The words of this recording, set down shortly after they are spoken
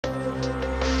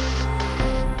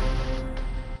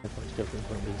everything's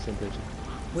going to be the same person.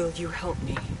 Will you help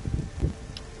me?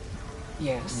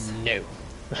 Yes. No.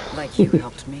 Like you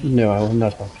helped me. No, I will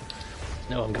not help you.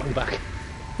 No, I'm going back.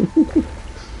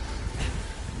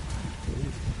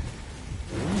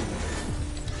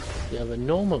 You have a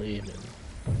normal aiming,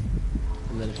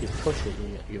 and then if you push it, you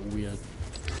get your weird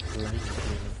line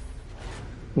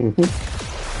aiming. Can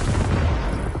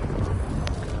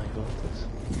I go with this?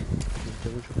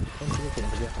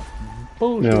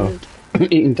 Bullshit! No. You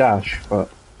can dash, but...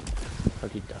 How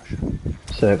do you dash?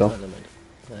 Circle. Oh, never mind.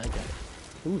 I get it.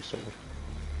 Ooh, sword.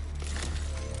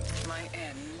 My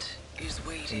end is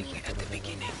waiting at the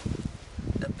beginning.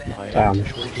 Damn,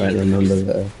 right remember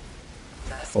the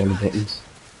all the buttons.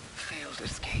 Failed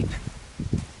escape.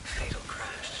 Fatal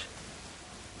crash.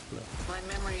 No. My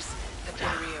memories have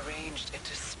been rearranged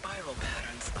into spiral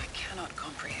patterns I cannot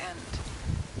comprehend,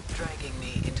 dragging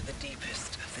me into the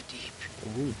deepest of the deep.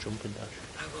 Ooh, jump and dash.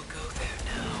 I will go there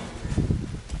now.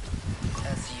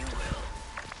 As you will.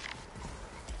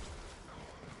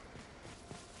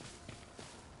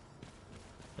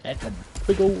 That's a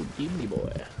big old Jimmy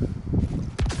boy.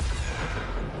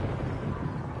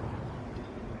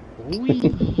 Whee!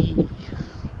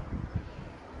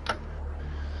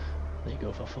 They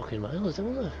go for fucking miles,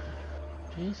 don't they?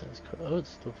 Jesus Christ. Oh,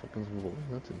 it's still fucking rolling.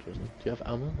 That's interesting. Do you have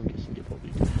ammo? I'm guessing you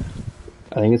probably do.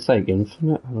 I think it's like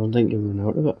infinite. I don't think you run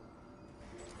out of it.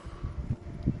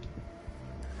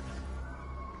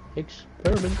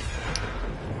 Experiment.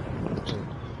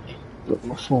 Got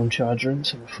my phone charger in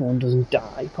so my phone doesn't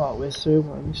die partway through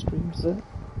while my stream's there.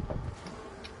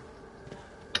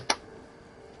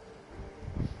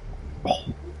 Oh.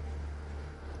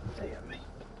 Dear me.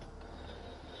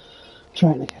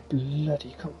 Trying to get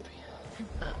bloody comfy.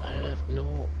 I have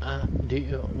no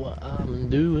idea what I'm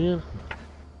doing.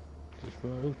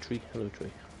 Hello tree, hello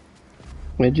tree.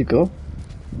 Where'd you go?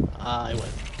 I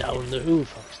went down the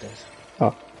roof upstairs.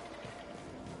 Oh.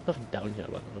 Nothing down here,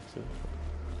 but upstairs.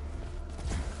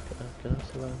 Can I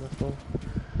survive that fall?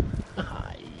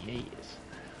 Ah, yes.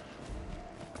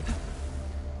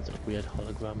 There's a weird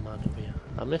hologram man over here.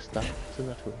 I missed that. It's in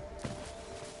that room.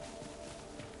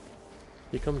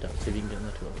 You come down, see if you can get in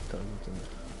that room. Tell me what's in there.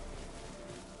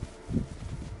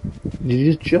 Did you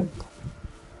just jump?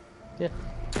 Yeah.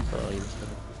 Oh, you missed it.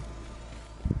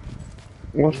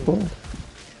 What for? I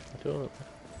don't know.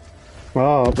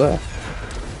 Oh, up there.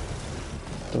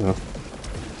 Don't know.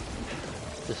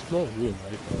 It's a small room,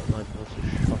 right? But my mouse is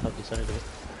shot out the side of it.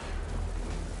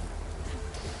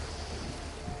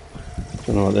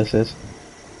 Don't know what this is.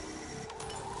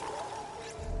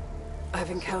 I've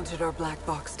encountered our black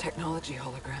box technology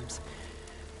holograms.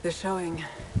 They're showing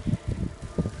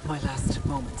my last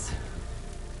moments.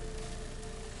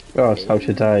 Oh, it's how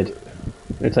she died.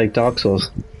 It's like Dark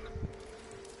Souls.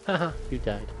 Haha, you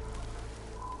died.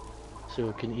 So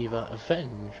it can either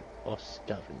avenge or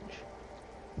scavenge.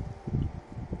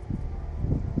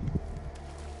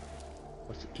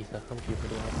 What's either? How much you for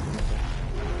the last thing?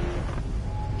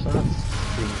 So that's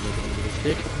being a little bit of a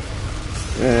mistake.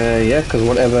 Yeah, because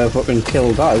whatever fucking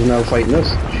killed that is now fighting us.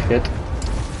 Shit.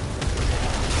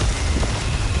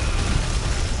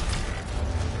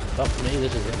 Fuck me,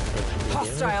 this is it.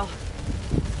 Hostile.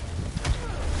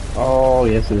 Oh,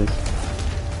 yes it is.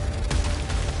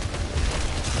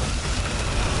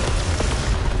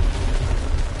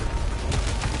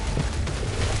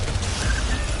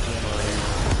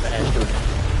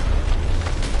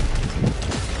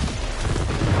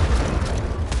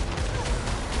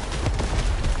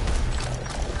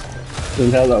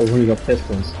 Doesn't help that we've only got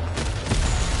pistols.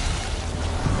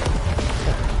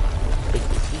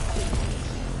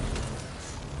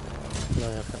 No, I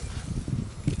have health.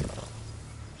 Oh,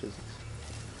 Jesus.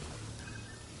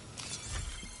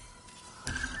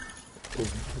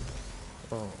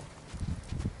 Oh.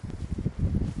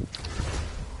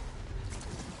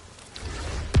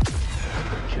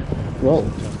 Well,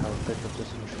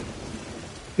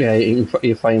 yeah,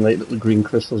 you find like little green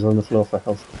crystals on the floor for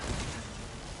health.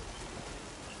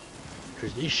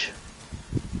 Tradish.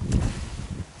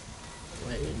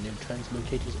 Wait, new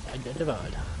translocators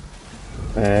identified.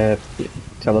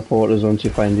 Teleporters once you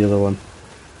find the other one.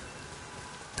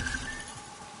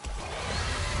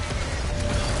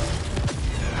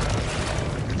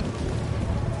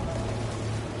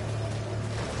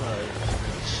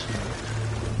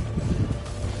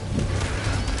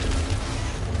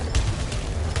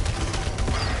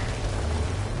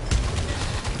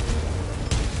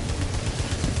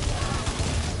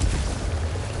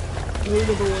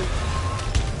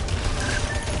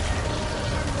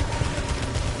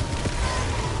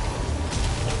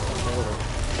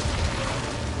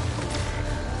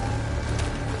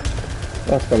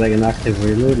 That's got like an active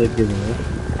reload, like you know.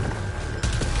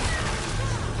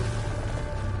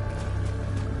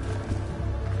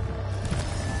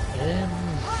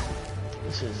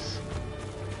 This is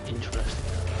interesting.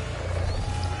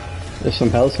 There's some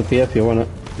health up here if you want it.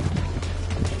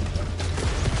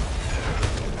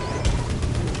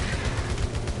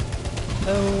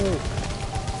 Oh!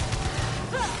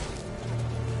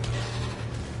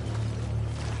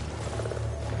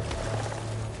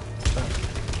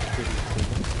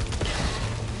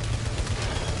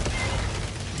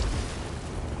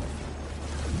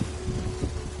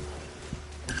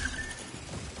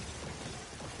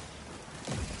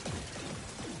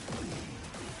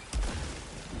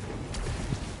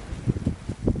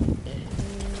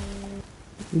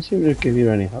 Doesn't seem to give you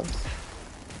any health.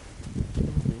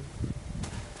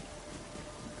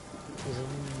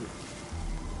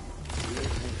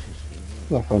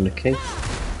 I found the key. You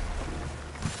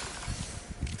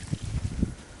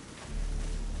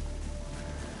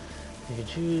can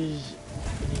choose.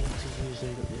 You need to use the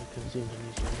consumed and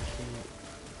use your machine.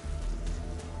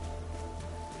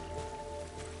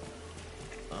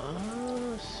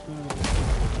 Ah, sweet.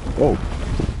 Whoa.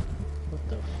 What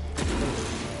the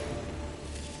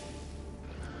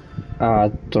I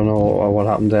don't know what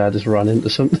happened there. I just ran into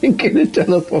something and it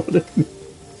teleported me.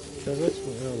 So that's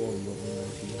what I want, but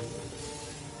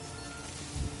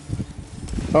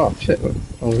Oh shit,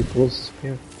 all the clothes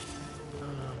disappeared.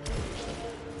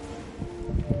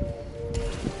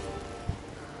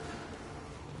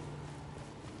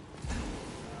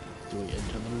 do we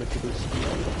enter the mythical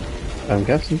speed? I'm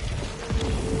guessing.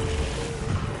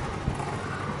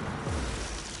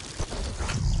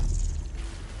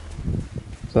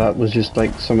 So that was just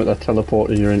like something that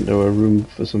teleported you into a room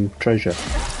for some treasure.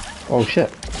 Oh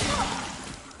shit.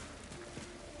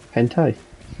 Hentai.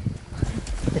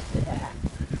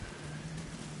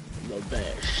 The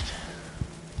best.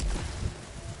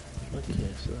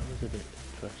 Okay, so that was a bit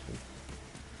interesting.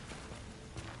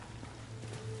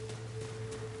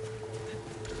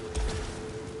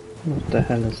 What the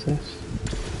hell is this?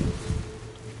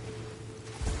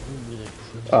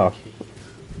 Oh,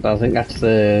 I think that's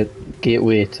the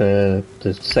gateway to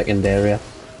the second area.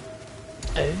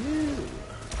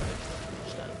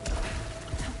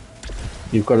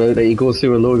 You've got to you go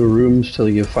through a load of rooms till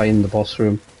you find the boss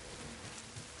room.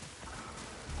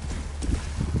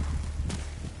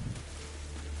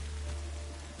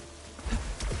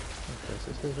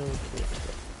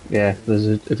 Yeah, there's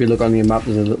a, if you look on your map,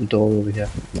 there's a little door over here.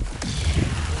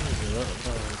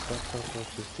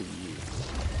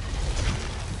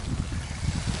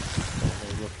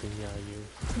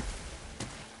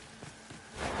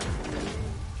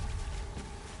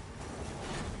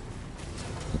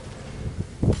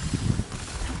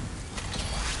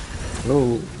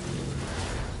 Oh,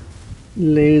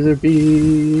 laser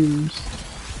beams.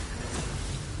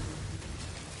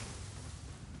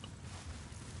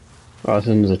 Oh, this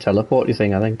is a teleporty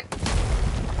thing, I think.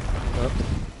 Huh?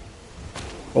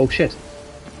 Oh shit.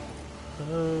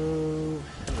 Oh,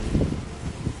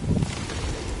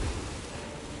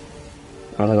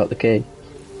 I got the key.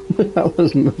 That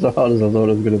wasn't as hard as I thought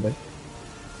it was going to be.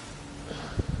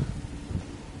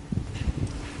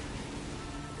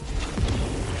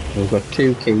 We've got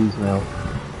 2 keys now.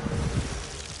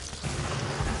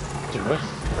 do we?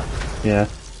 Yeah.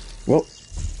 Whoop.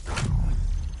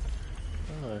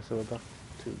 Oh, so we're back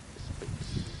to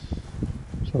space.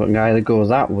 So we can either go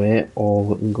that way, or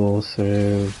we can go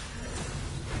through...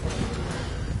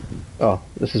 Oh,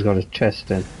 this has got a chest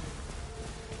in.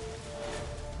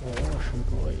 Oh, should we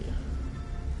go here?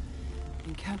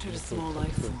 Encountered a small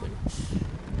life form.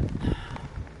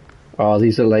 Oh,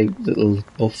 these are like little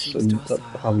buffs and that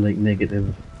have like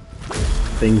negative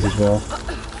things as well.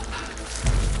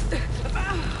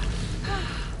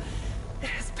 It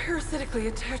is parasitically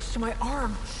attached to my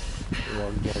arm. You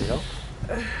want to get it off?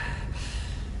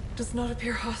 Does not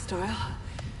appear hostile.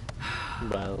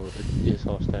 Well, it is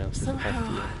hostile.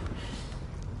 Somehow,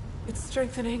 it's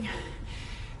strengthening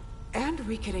and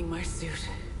weakening my suit.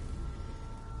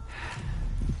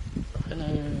 Hello.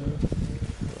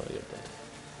 Oh, you're dead.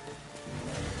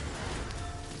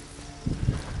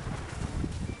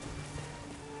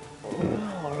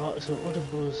 Alright, so what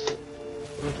it was...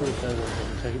 What it does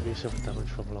is take yourself damage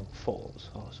from long falls.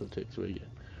 Oh, so it takes 3 again.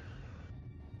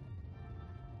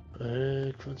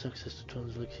 Grants access to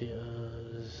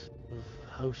translocators of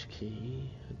house key.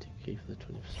 Antique key for the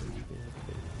 20th century.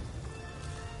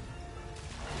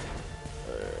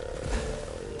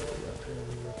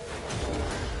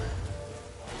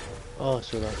 Oh,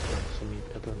 so that's some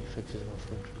ability fixes and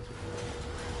functions.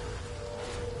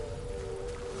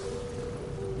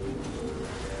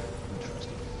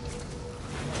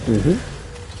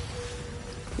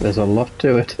 There's a lot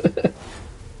to it.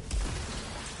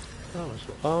 Oh,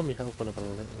 so army health went up a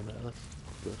little bit, that's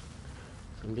good. So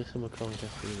I'm guessing we can't get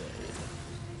through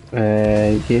there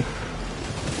either. Yeah.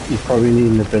 You probably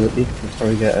need an ability. You'll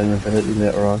probably get an ability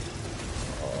later on.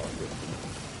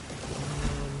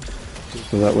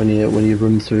 So that when you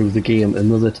run through the game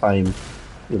another time,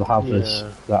 you'll have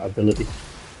that ability.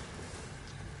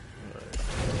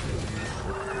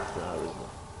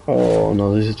 Oh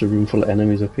no, there's just a room full of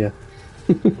enemies up here.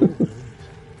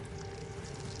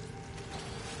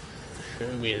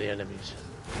 Show me the enemies.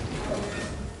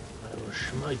 I will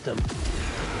smite them.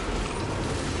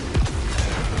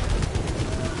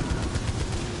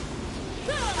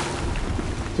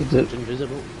 Is it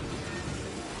invisible?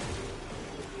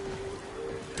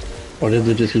 Or did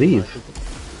they just leave?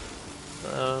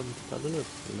 I don't know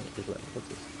if they might just let what's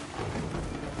this?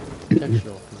 Protection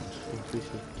ornaments.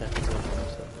 Increasing protection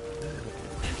ornaments.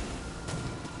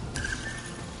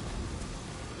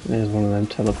 There's one of them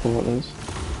teleporters.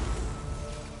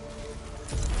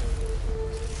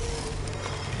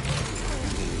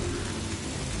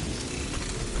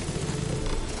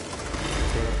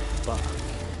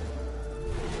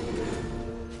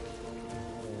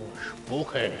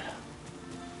 Okay.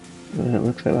 It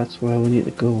looks like that's where we need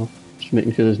to go. Just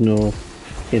making sure there's no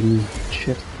hidden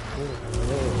shit.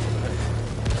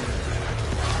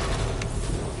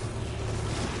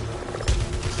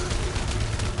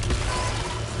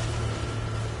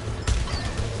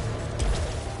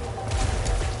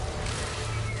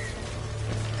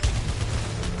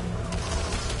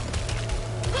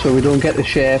 So we don't get to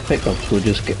share pickups, we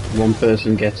just get one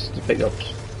person gets the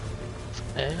pickups.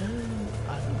 Maybe.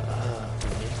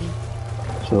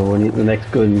 So when you, the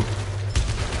next gun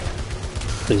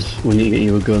is when you get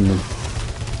you a gun then.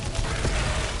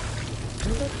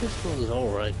 That pistol is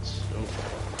alright so far.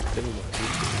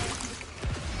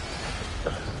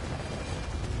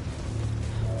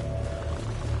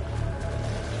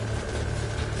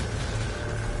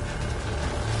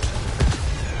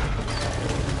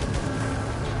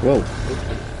 Whoa.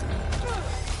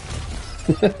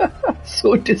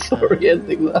 So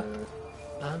disorienting that.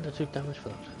 And I took damage for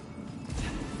that.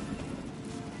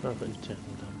 Not really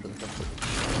technical damage, but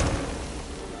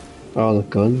Oh, the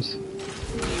guns.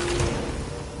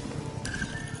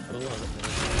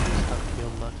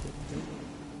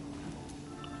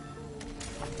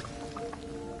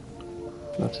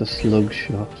 That's a slug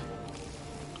shot.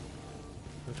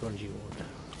 Which one do you want?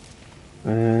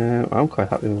 I'm quite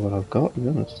happy with what I've got, to be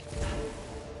honest.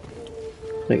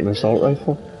 Like an assault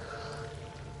rifle.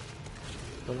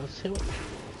 Well, let's see what.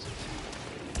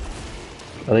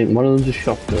 I think one of them's a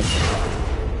shotgun.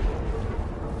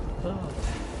 Oh.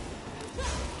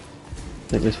 I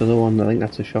think this other one, I think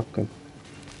that's a shotgun.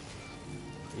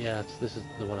 Yeah, this is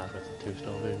the one I've got the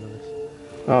 2-star version of this.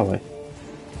 Oh, wait.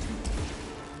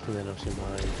 And then obviously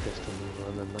my pistol mover,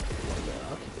 and then that's the one there.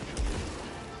 I'll keep it short.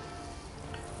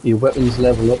 Your weapons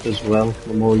level up as well,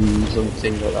 the more you use them,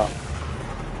 things like that.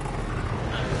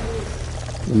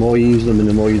 The more you use them and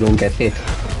the more you don't get hit,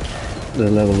 they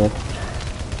level up.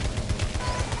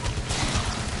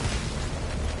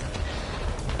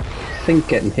 I think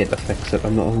getting hit affects it,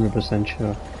 I'm not 100%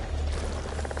 sure.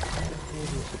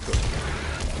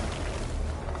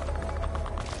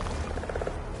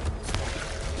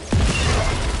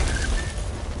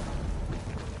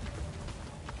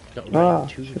 Ah,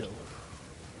 shit.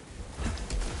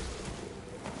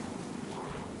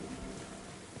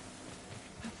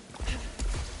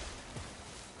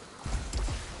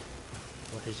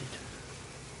 What is it?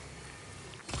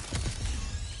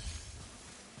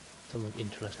 Something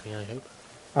interesting, I hope.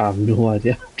 I have no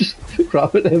idea. I'm just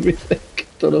grabbing everything.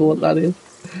 Don't know what that is.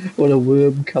 What a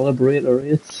worm calibrator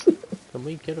is. Can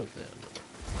we get up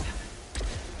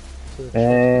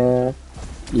there?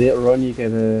 Later on you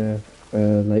get a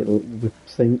little whip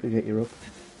thing to get you up.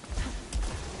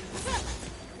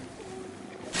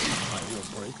 I will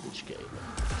break this game.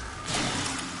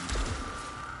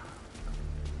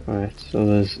 Right, so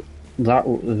there's a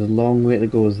long way to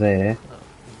go there.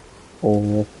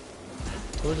 Or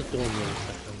Where's the door on the other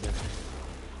side, I'm guessing?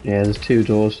 yeah, there's 2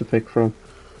 doors to pick from.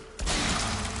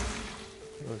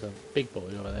 There's a big boy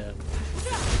over there.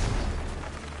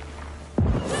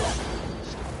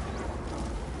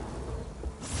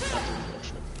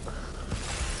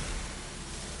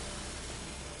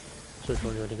 So which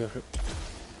one do you want to go for?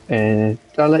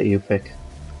 I'll let you pick.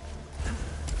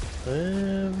 Let's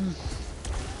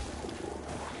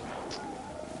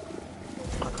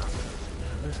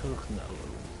have a look in that one.